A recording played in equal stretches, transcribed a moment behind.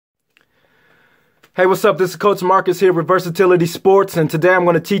Hey, what's up? This is Coach Markus here with Versatility Sports, and today I'm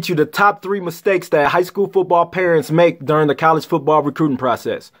going to teach you the top 3 mistakes that high school football parents make during the college football recruiting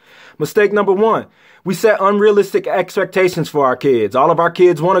process. Mistake number 1, we set unrealistic expectations for our kids. All of our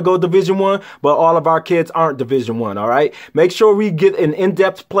kids want to go Division I, but all of our kids aren't Division I, all right? Make sure we get an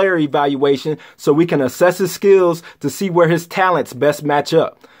in-depth player evaluation so we can assess his skills to see where his talents best match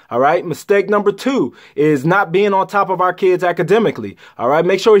up. All right. Mistake number 2 is not being on top of our kids academically. All right.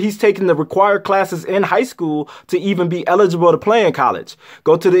 Make sure he's taking the required classes in high school to even be eligible to play in college.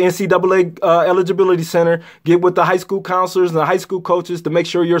 Go to the NCAA eligibility center, get with the high school counselors and the high school coaches to make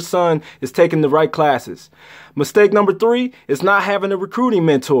sure your son is taking the right classes. Mistake number 3 is not having a recruiting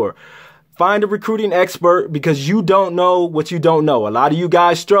mentor. Find a recruiting expert because you don't know what you don't know. A lot of you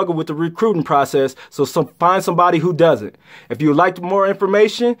guys struggle with the recruiting process, so find somebody who doesn't. If you would like more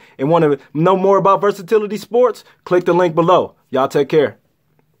information and want to know more about Versatility Sports, click the link below. Y'all take care.